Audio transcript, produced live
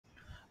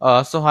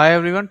So hi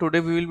everyone. Today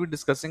we will be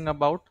discussing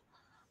about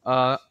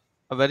uh,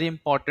 a very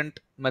important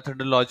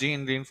methodology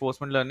in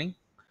reinforcement learning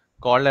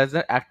called as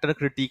the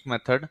actor-critic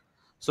method.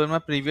 So in my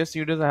previous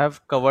videos, I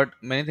have covered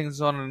many things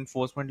on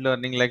reinforcement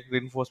learning, like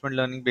reinforcement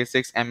learning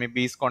basics,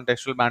 MEBs,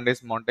 contextual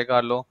bandits, Monte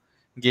Carlo,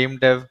 game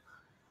dev,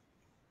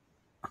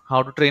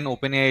 how to train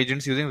OpenAI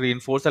agents using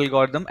reinforced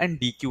algorithm and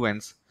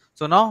DQNs.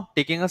 So now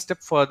taking a step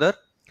further,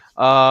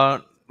 uh,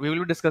 we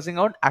will be discussing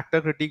about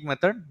actor critique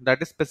method, that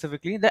is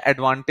specifically the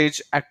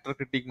advantage actor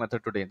critique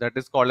method today, that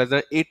is called as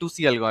the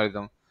A2C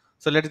algorithm.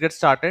 So let's get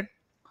started.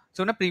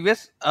 So in the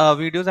previous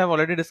videos, I've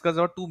already discussed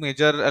about two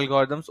major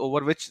algorithms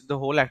over which the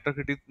whole actor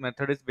critique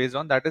method is based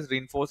on, that is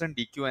reinforce and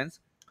DQNs.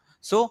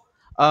 So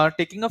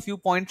taking a few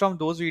points from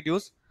those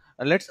videos,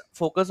 let's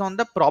focus on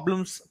the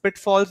problems,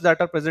 pitfalls that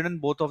are present in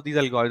both of these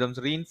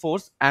algorithms,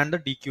 reinforce and the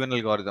DQN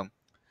algorithm.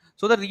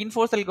 So the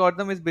reinforced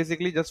algorithm is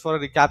basically, just for a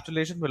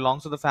recapitulation,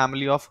 belongs to the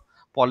family of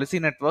policy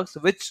networks,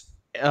 which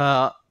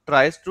uh,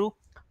 tries to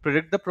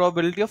predict the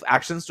probability of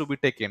actions to be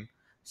taken.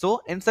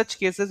 So in such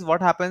cases,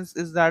 what happens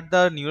is that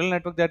the neural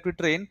network that we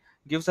train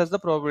gives us the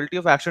probability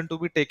of action to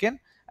be taken,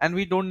 and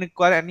we don't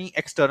require any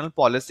external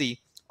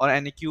policy or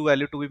any Q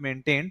value to be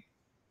maintained.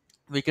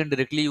 We can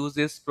directly use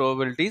these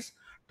probabilities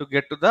to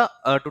get to the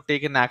to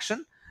take an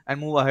action and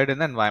move ahead in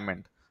the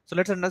environment. So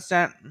let's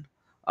understand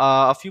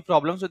a few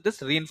problems with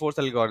this reinforced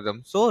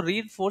algorithm. So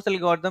reinforced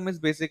algorithm is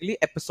basically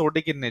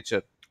episodic in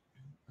nature.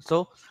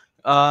 So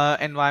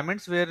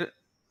environments where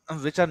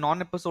which are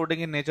non-episodic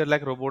in nature,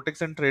 like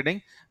robotics and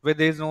trading, where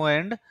there is no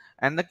end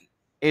and the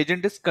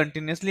agent is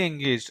continuously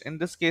engaged, in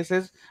this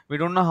cases we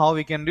don't know how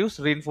we can use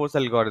reinforced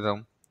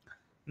algorithm.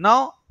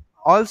 Now,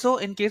 also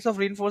in case of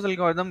reinforced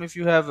algorithm, if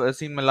you have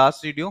seen my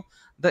last video,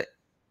 the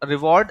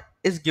reward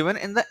is given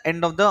in the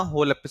end of the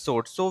whole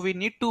episode. So we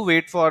need to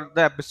wait for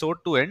the episode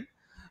to end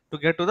to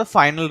get to the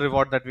final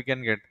reward that we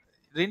can get.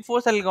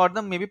 Reinforced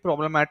algorithm may be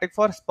problematic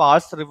for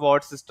sparse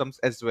reward systems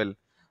as well.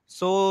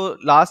 So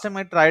last time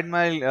I tried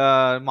my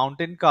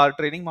mountain car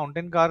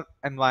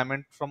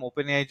environment from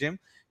OpenAI Gym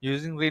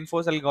using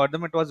reinforced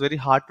algorithm. It was very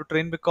hard to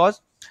train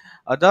because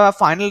the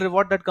final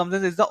reward that comes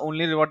in is the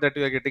only reward that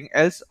you are getting,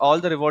 else all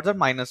the rewards are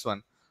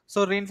 -1.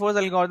 So reinforced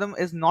algorithm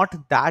is not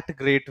that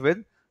great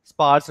with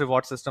sparse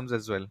reward systems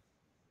as well.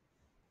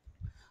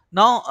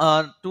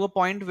 Now to a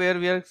point where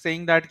we are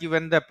saying that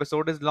when the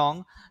episode is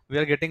long, we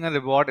are getting a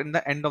reward in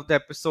the end of the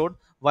episode.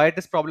 Why it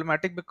is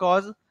problematic?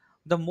 Because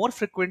the more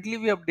frequently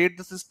we update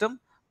the system,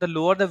 the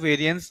lower the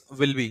variance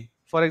will be.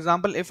 For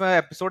example, if an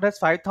episode has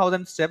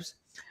 5,000 steps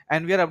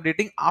and we are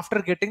updating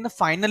after getting the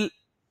final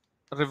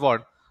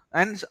reward,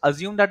 and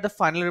assume that the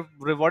final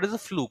reward is a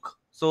fluke,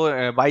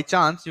 so by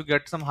chance you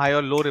get some high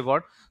or low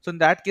reward, so in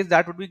that case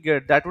that would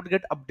get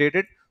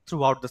updated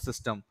throughout the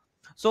system.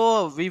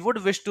 So we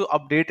would wish to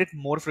update it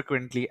more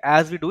frequently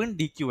as we do in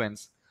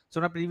DQNs. So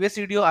in a previous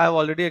video I have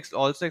already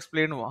also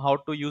explained how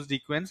to use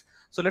DQNs.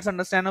 So let's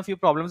understand a few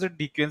problems with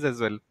DQNs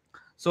as well.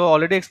 So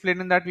already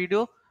explained in that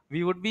video,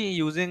 we would be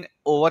using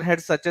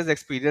overheads such as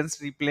experience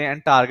replay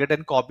and target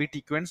and copy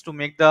DQNs to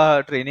make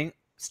the training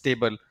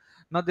stable.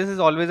 Now this is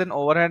always an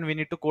overhead. We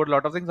need to code a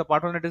lot of things.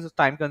 Apart from it is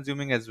time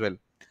consuming as well.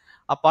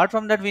 Apart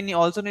from that, we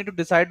also need to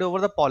decide over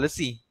the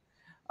policy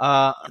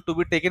to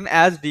be taken,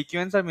 as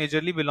DQNs are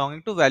majorly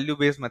belonging to value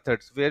based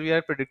methods where we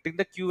are predicting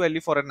the Q value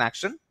for an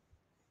action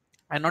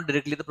and not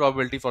directly the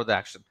probability for the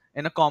action.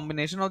 In a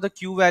combination of the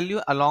Q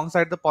value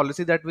alongside the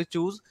policy that we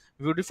choose,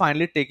 we would be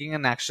finally taking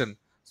an action,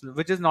 so,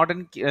 which is not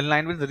in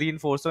line with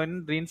reinforce. So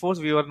in reinforce,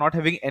 we were not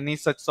having any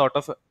such sort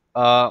of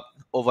uh,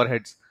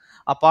 overheads.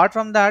 Apart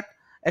from that,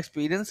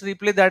 experience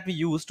replay that we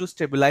use to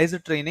stabilize the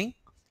training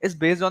is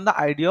based on the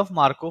idea of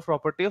Markov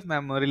property of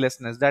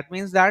memorylessness. That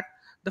means that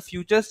the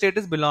future state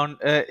is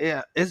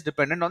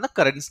dependent on the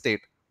current state,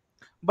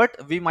 but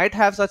we might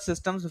have such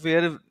systems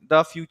where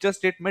the future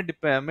state may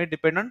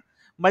depend on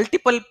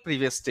multiple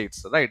previous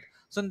states, right?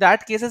 So in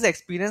that cases,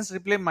 experience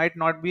replay might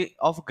not be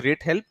of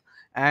great help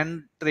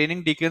and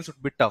training decades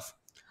would be tough.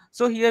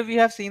 So here we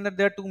have seen that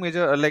there are two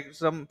major like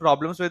some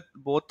problems with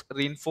both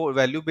reinforce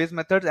value based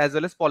methods as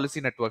well as policy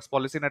networks.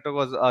 Policy network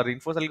was a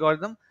reinforced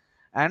algorithm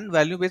and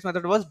value based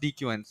method was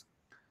DQNs.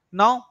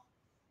 Now,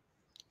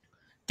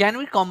 can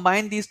we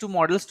combine these two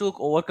models to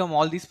overcome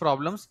all these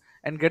problems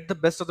and get the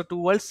best of the two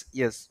worlds?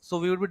 Yes. So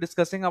we will be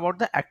discussing about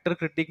the actor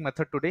critique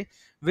method today,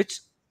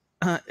 which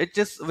which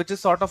is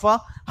sort of a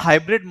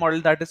hybrid model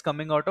that is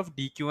coming out of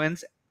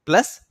DQNs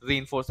plus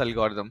reinforced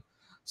algorithm.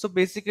 So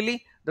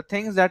basically, the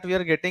things that we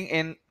are getting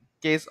in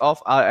case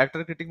of our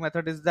actor critique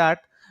method is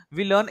that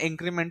we learn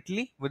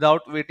incrementally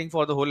without waiting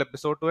for the whole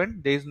episode to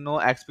end. There is no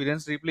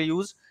experience replay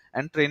used,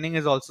 and training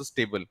is also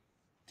stable.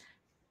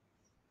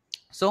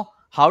 So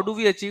how do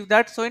we achieve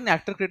that? So in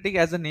actor critic,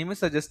 as the name is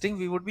suggesting,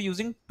 we would be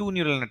using two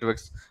neural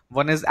networks.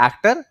 One is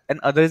actor and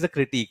other is a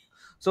critique.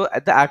 So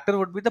the actor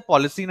would be the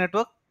policy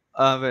network,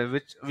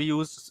 which we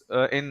use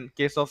in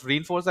case of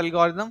reinforced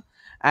algorithm,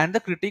 and the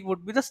critique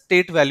would be the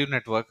state value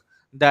network,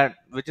 that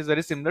which is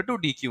very similar to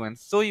DQN.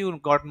 So you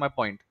got my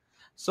point.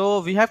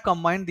 So we have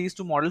combined these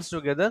two models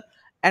together,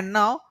 And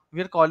now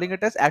we are calling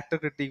it as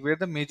Actor-Critic, where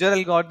the major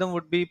algorithm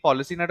would be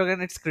policy network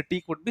and its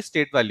critique would be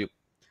state value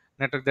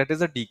network, that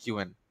is a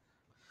DQN.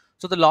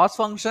 So the loss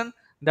function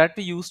that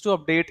we used to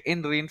update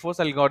in reinforced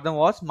algorithm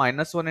was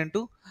 -1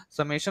 into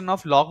summation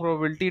of log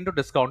probability into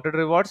discounted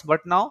rewards.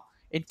 But now,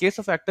 in case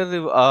of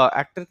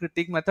actor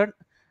critique method,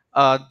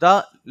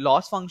 the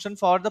loss function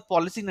for the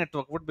policy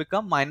network would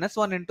become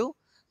 -1 into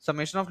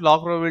summation of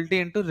log probability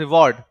into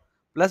reward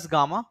plus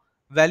gamma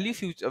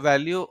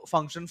value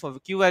function for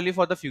q value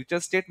for the future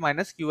state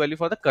minus q value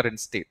for the current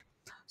state.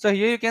 So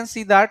here you can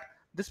see that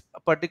this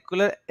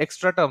particular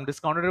extra term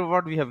discounted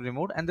reward we have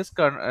removed, and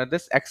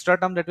this extra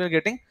term that we are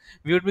getting,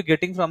 we would be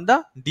getting from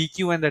the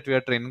dqn that we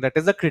are training, that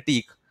is the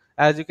critique.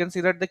 As you can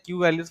see that the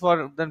q values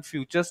for the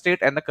future state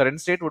and the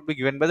current state would be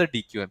given by the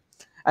dqn,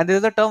 and there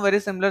is a term very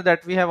similar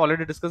that we have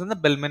already discussed in the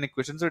Bellman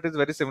equation, so it is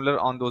very similar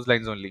on those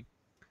lines only.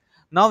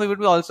 Now we would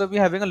be also be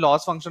having a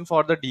loss function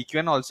for the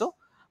dqn also,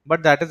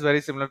 but that is very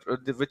similar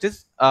which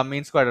is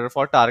mean square error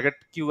for target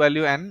q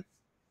value and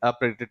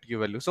predicted q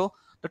value. So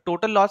the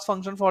total loss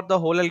function for the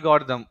whole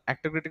algorithm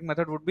Actor-Critic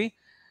method would be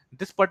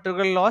this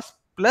particular loss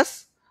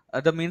plus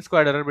the mean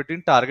square error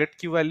between target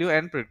q value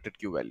and predicted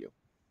q value.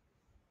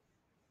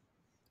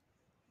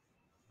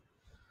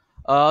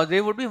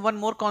 There would be one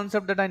more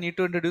concept that I need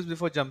to introduce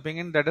before jumping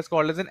in, that is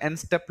called as an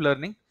n-step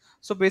learning.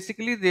 So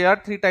basically, there are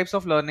three types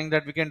of learning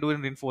that we can do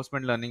in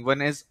reinforcement learning.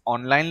 One is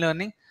online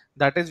learning,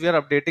 that is we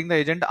are updating the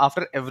agent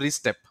after every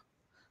step.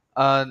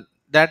 Uh,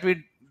 that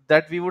we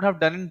that we would have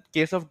done in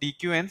case of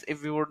DQNs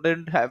if we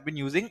wouldn't have been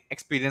using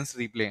experience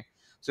replay.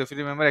 So if you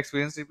remember,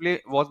 experience replay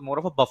was more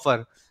of a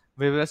buffer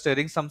where we were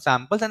storing some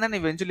samples and then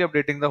eventually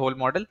updating the whole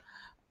model.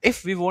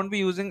 If we won't be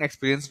using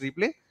experience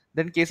replay,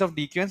 then in case of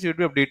DQNs, you would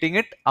be updating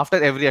it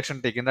after every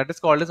action taken. That is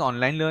called as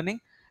online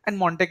learning. And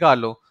Monte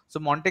Carlo. So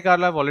Monte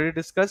Carlo I've already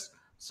discussed.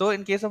 So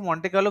in case of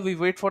Monte Carlo, we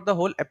wait for the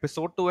whole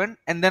episode to end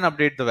and then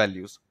update the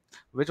values,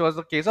 which was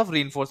the case of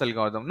reinforced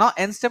algorithm. Now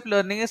n-step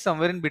learning is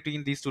somewhere in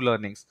between these two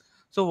learnings.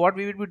 So what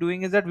we would be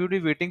doing is that we would be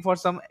waiting for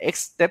some X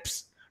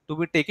steps to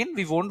be taken.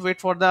 We won't wait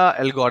for the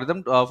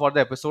algorithm for the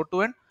episode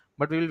to end,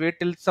 but we will wait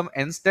till some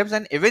n steps,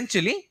 and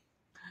eventually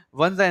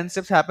once the n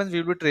steps happens,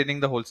 we will be training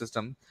the whole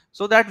system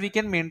so that we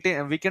can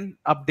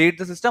update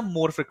the system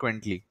more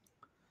frequently.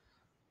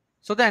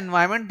 So the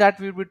environment that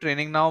we'll be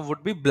training now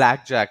would be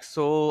blackjack.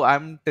 So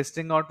I'm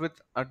testing out with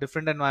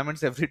different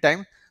environments every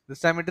time. This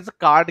time it is a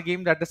card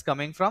game that is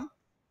coming from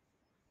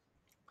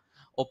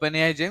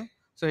OpenAI Gym.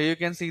 So here you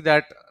can see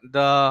that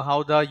the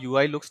how the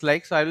UI looks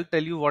like. So I will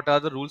tell you what are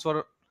the rules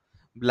for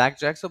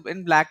blackjack. So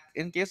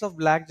in case of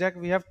blackjack,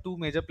 we have two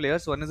major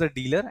players. One is a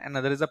dealer, and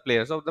another is a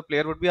player. So the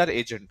player would be our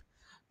agent.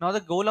 Now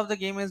the goal of the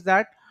game is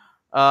that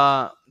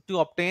to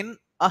obtain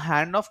a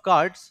hand of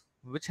cards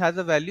which has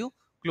a value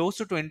close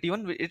to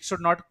 21. It should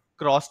not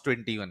cross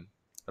 21,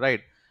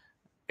 right?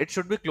 It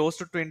should be close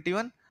to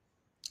 21.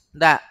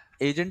 The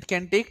agent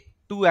can take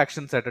two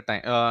actions at a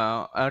time,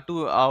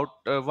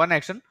 one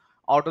action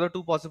out of the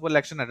two possible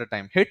action at a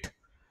time. Hit,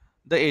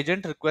 the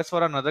agent requests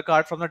for another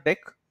card from the deck,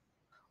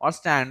 or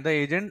stand, the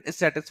agent is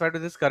satisfied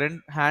with his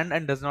current hand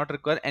and does not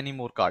require any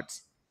more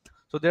cards.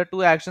 So there are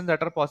two actions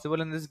that are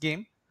possible in this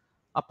game.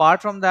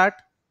 Apart from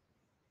that,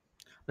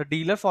 the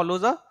dealer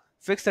follows a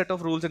fixed set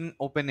of rules in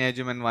OpenAI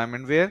Gym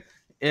environment where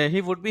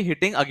he would be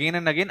hitting again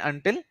and again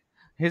until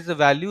his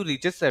value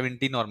reaches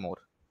 17 or more,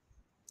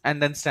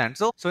 and then stand.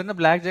 So in the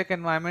blackjack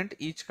environment,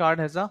 each card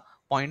has a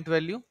point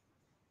value.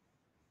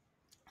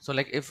 So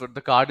like if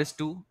the card is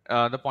 2,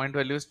 the point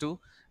value is 2.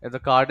 If the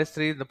card is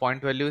 3, the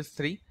point value is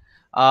 3.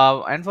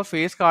 And for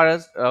face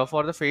cards,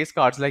 for the face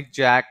cards like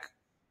jack,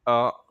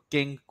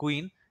 king,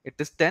 queen, it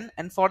is 10.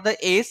 And for the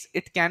ace,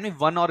 it can be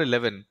 1 or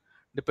 11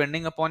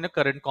 depending upon your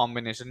current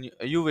combination.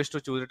 You wish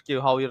to choose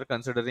it, how you're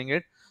considering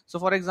it. So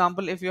for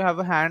example, if you have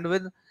a hand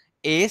with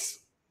ace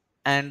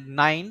and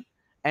 9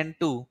 and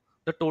 2,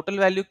 the total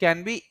value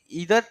can be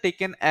either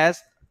taken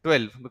as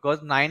 12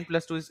 because 9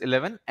 plus 2 is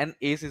 11 and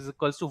ace is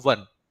equals to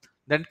 1.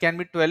 Then can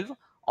be 12,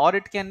 or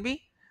it can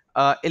be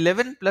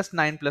 11 plus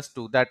 9 plus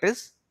 2, that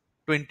is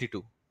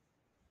 22.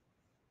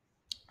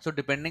 So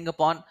depending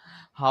upon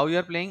how you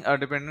are playing, or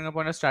depending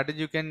upon your strategy,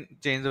 you can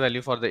change the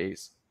value for the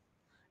ace.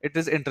 It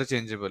is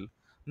interchangeable.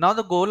 Now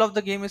the goal of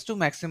the game is to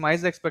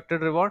maximize the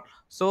expected reward.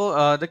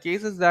 So the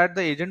case is that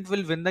the agent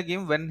will win the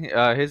game when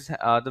his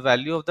the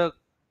value of the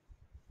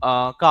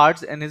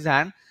cards in his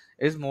hand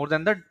is more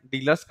than the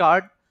dealer's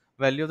card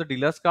value of the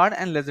dealer's card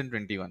and less than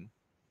 21.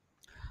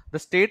 The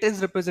state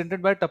is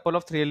represented by a tuple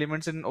of three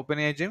elements in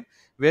OpenAI Gym,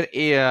 where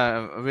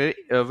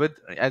with,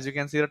 as you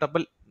can see, the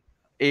tuple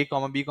A,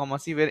 comma B, comma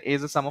C, where A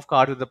is the sum of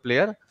cards with the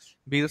player,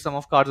 B is the sum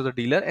of cards with the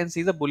dealer, and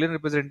C is a boolean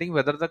representing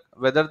whether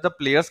the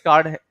player's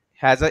card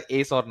has a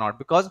ace or not,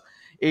 because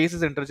ace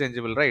is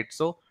interchangeable, right?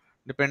 So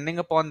depending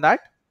upon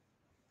that,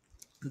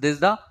 this is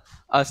the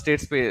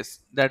state space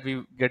that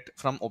we get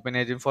from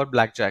OpenAI Gym for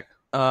blackjack.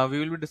 We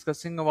will be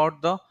discussing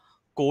about the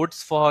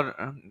codes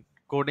for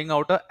coding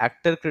out a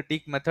actor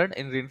critique method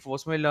in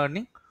reinforcement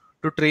learning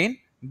to train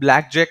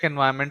blackjack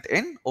environment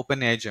in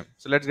OpenAI Gym.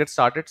 So let's get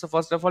started. So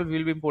first of all, we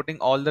will be importing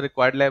all the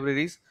required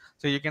libraries.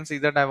 So you can see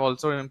that I've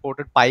also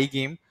imported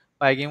Pygame.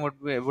 Pygame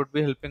would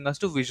be helping us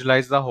to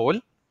visualize the whole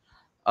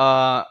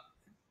uh,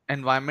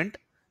 environment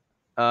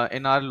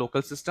in our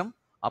local system.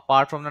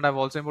 Apart from that, I've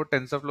also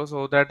imported TensorFlow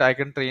so that I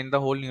can train the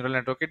whole neural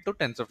network into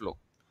TensorFlow.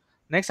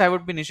 Next, I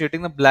would be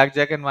initiating the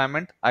blackjack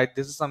environment.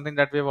 This is something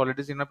that we have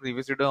already seen in a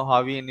previous video,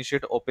 how we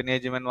initiate OpenAI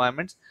Gym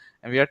environments,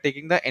 and we are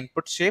taking the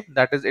input shape.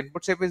 That is,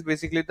 input shape is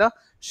basically the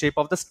shape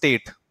of the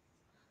state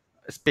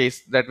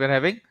space that we're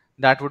having.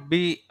 That would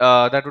be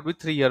 3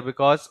 here,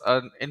 because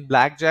in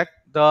blackjack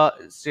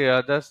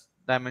the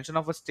dimension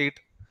of a state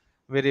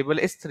variable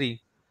is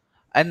 3,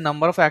 and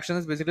number of actions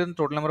is basically the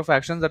total number of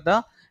actions that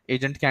the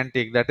agent can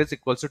take. That is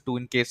equals to 2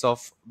 in case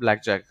of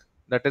blackjack.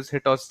 That is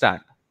hit or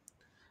stand.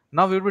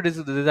 Now we will be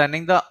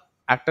designing the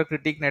actor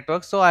critique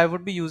network. So I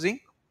would be using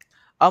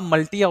a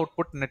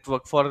multi-output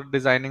network for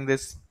designing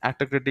this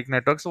actor-critic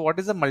network. So what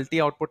is a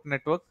multi-output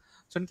network?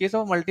 So in case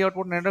of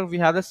multi-output network, we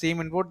have the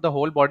same input, the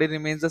whole body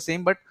remains the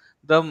same, but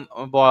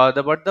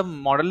the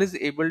model is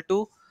able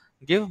to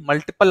give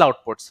multiple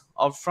outputs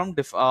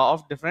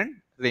of different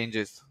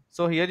ranges.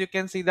 So here you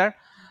can see that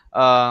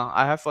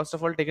I have first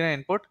of all taken an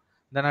input,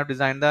 then I've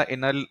designed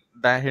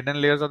the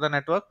hidden layers of the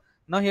network.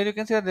 Now here you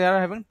can see that they are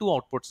having two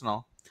outputs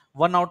now.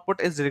 One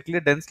output is directly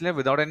a dense layer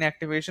without any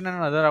activation, and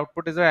another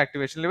output is an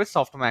activation layer with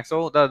softmax.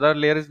 So the other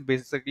layer is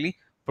basically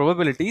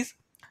probabilities,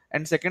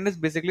 and second is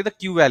basically the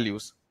q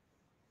values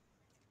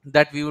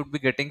that we would be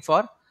getting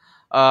for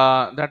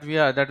that we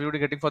would be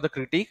getting for the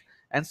critique,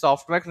 and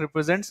softmax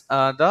represents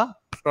the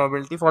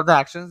probability for the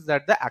actions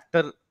that the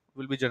actor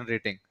will be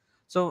generating.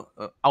 So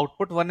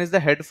output one is the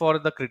head for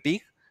the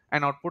critique,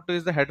 and output two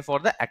is the head for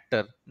the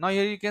actor. Now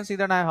here you can see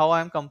that how I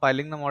am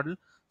compiling the model.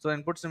 So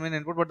inputs remain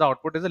input, but the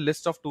output is a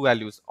list of two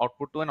values,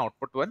 output 2 and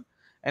output 1.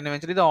 And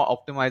eventually the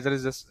optimizer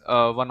is just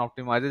one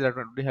optimizer that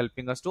will be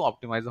helping us to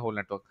optimize the whole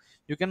network.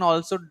 You can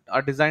also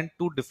design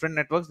two different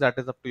networks, that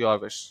is up to your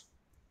wish.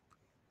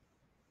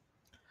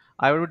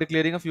 I will be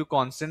declaring a few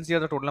constants here,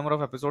 the total number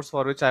of episodes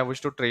for which I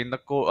wish to train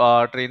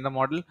the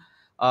model,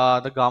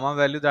 the gamma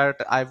value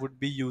that I would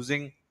be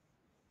using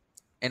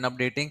in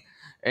updating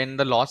in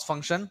the loss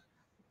function,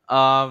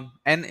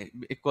 n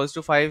equals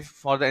to 5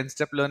 for the end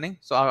step learning.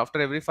 So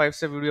after every 5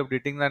 steps, we will be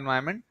updating the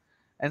environment.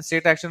 And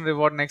state action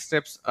reward next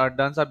steps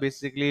done are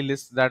basically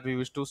lists that we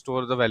wish to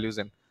store the values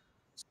in.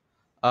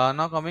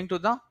 Now coming to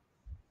the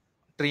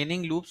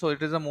training loop, so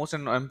it is the most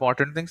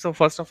important thing. So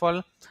first of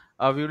all,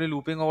 we will be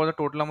looping over the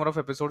total number of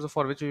episodes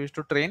for which we wish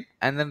to train,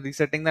 and then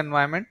resetting the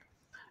environment.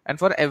 And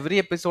for every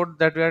episode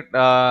that we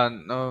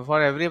are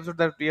for every episode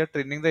that we are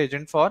training the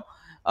agent for,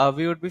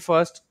 we would be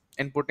first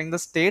inputting the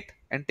state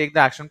and take the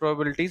action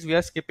probabilities. We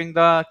are skipping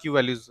the q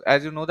values,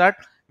 as you know that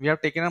we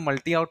have taken a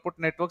multi-output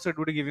network, so it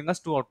would be giving us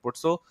two outputs,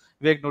 so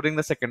we are ignoring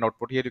the second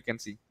output. Here you can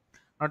see,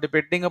 now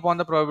depending upon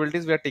the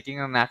probabilities, we are taking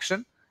an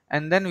action,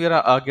 and then we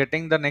are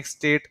getting the next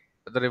state,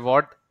 the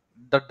reward,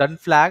 the done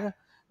flag,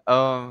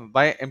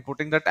 by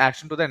inputting that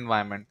action to the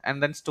environment,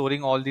 and then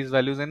storing all these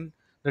values in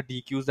the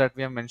DQs that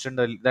we have mentioned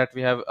that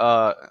we have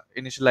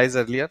initialized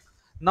earlier.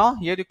 Now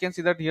here you can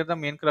see that here the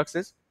main crux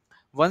is,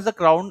 once the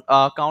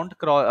count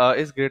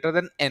is greater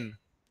than n,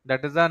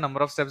 that is the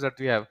number of steps that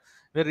we have,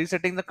 we are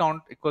resetting the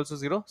count equals to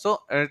 0.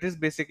 So it is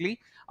basically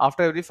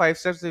after every 5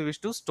 steps we wish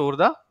to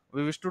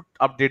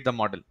update the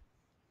model.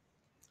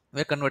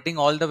 We're converting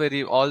all the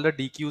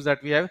DQs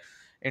that we have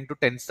into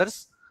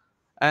tensors,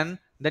 and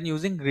then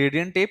using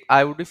gradient tape,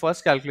 I would be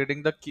first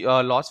calculating the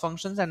loss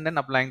functions and then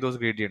applying those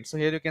gradients. So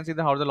here you can see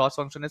how the loss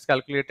function is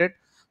calculated.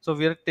 So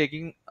we are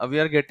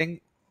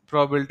getting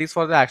probabilities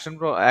for the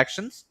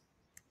actions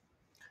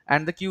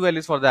and the q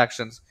values for the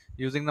actions.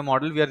 Using the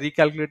model, we are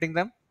recalculating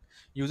them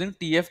using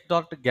tf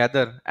dot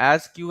gather,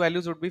 as q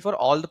values would be for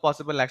all the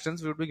possible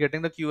actions. We would be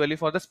getting the q value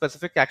for the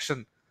specific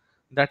action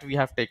that we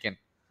have taken.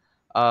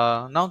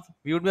 Now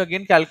we would be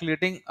again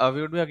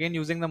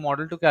using the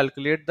model to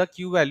calculate the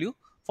q value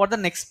for the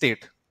next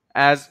state.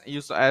 As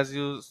you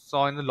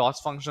saw in the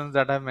loss functions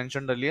that I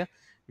mentioned earlier,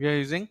 we are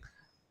using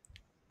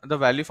the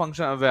value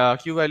function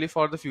q value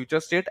for the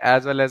future state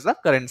as well as the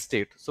current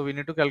state. So we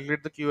need to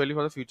calculate the q value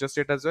for the future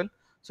state as well.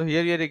 So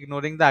here we are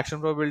ignoring the action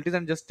probabilities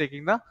and just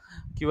taking the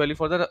q value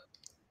for the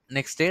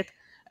next state,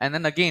 and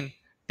then again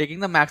taking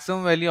the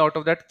maximum value out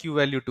of that q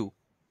value too.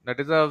 That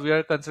is, we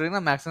are considering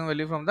the maximum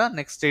value from the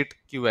next state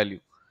q value.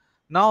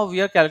 Now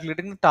we are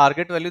calculating the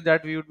target value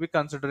that we would be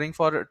considering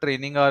for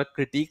training our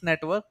critique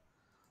network.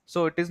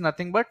 So it is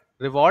nothing but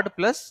reward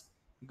plus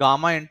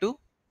gamma into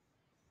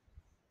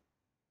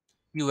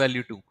q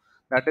value 2.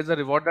 That is the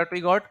reward that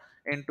we got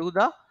into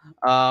the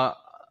uh,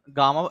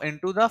 gamma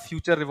into the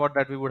future reward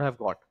that we would have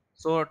got.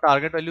 So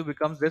target value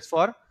becomes this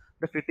for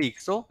the critique.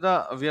 So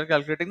the we are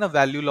calculating the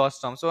value loss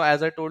term. So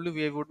as I told you,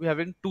 we would be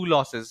having two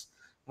losses.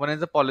 One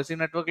is the policy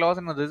network loss,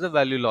 and another is the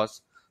value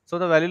loss. So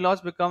the value loss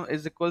become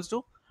is equals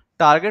to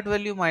target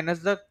value minus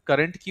the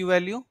current q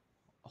value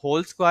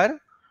whole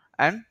square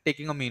and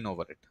taking a mean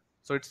over it.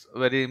 So it's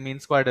very mean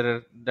squared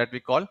error that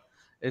we call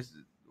is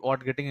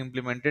what getting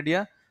implemented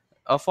here.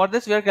 For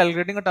this, we are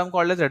calculating a term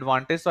called as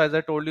advantage. So as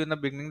I told you in the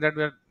beginning that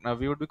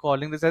we would be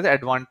calling this as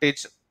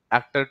advantage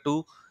actor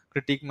to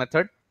critique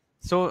method.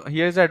 So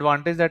here is the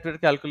advantage that we're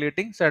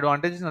calculating. So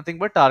advantage is nothing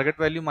but target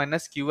value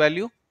minus q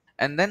value,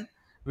 and then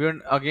we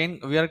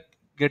are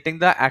getting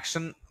the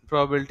action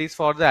probabilities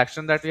for the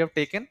action that we have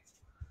taken.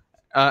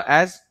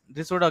 As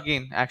this would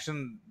again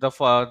action the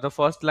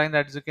first line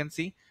that you can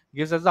see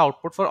gives us the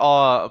output for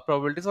all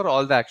probabilities for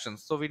all the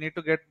actions. So we need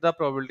to get the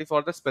probability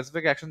for the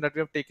specific action that we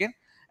have taken,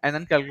 and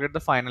then calculate the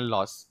final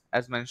loss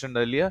as mentioned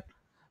earlier,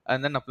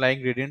 and then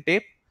applying gradient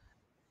tape.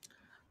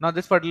 Now,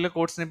 this particular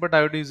code snippet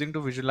I would be using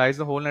to visualize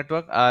the whole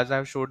network, as I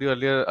have showed you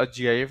earlier, a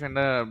GIF and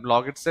a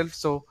blog itself.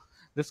 So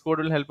this code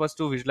will help us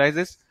to visualize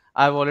this.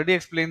 I've already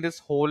explained this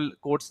whole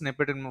code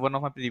snippet in one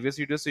of my previous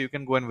videos, so you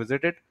can go and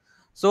visit it.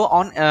 So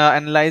on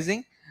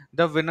analyzing,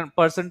 the winner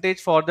percentage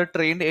for the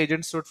trained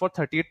agent stood for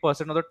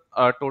 38% of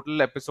the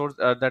total episodes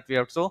that we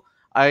have. So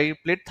I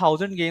played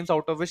 1,000 games,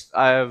 out of which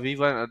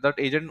that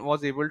agent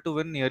was able to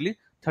win nearly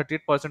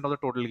 38% of the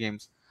total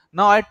games.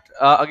 Now I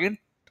again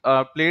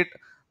played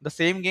the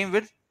same game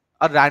with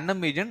a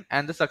random agent,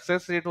 and the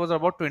success rate was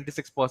about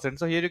 26%.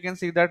 So here you can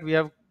see that we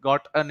have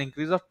got an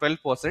increase of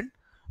 12%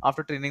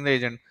 after training the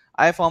agent.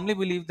 I firmly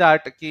believe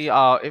that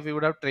if we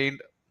would have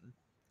trained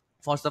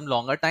for some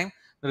longer time,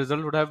 the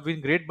result would have been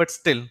great. But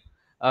still,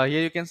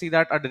 here you can see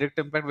that a direct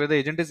impact where the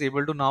agent is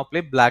able to now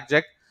play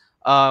blackjack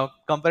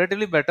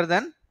comparatively better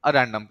than a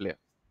random player.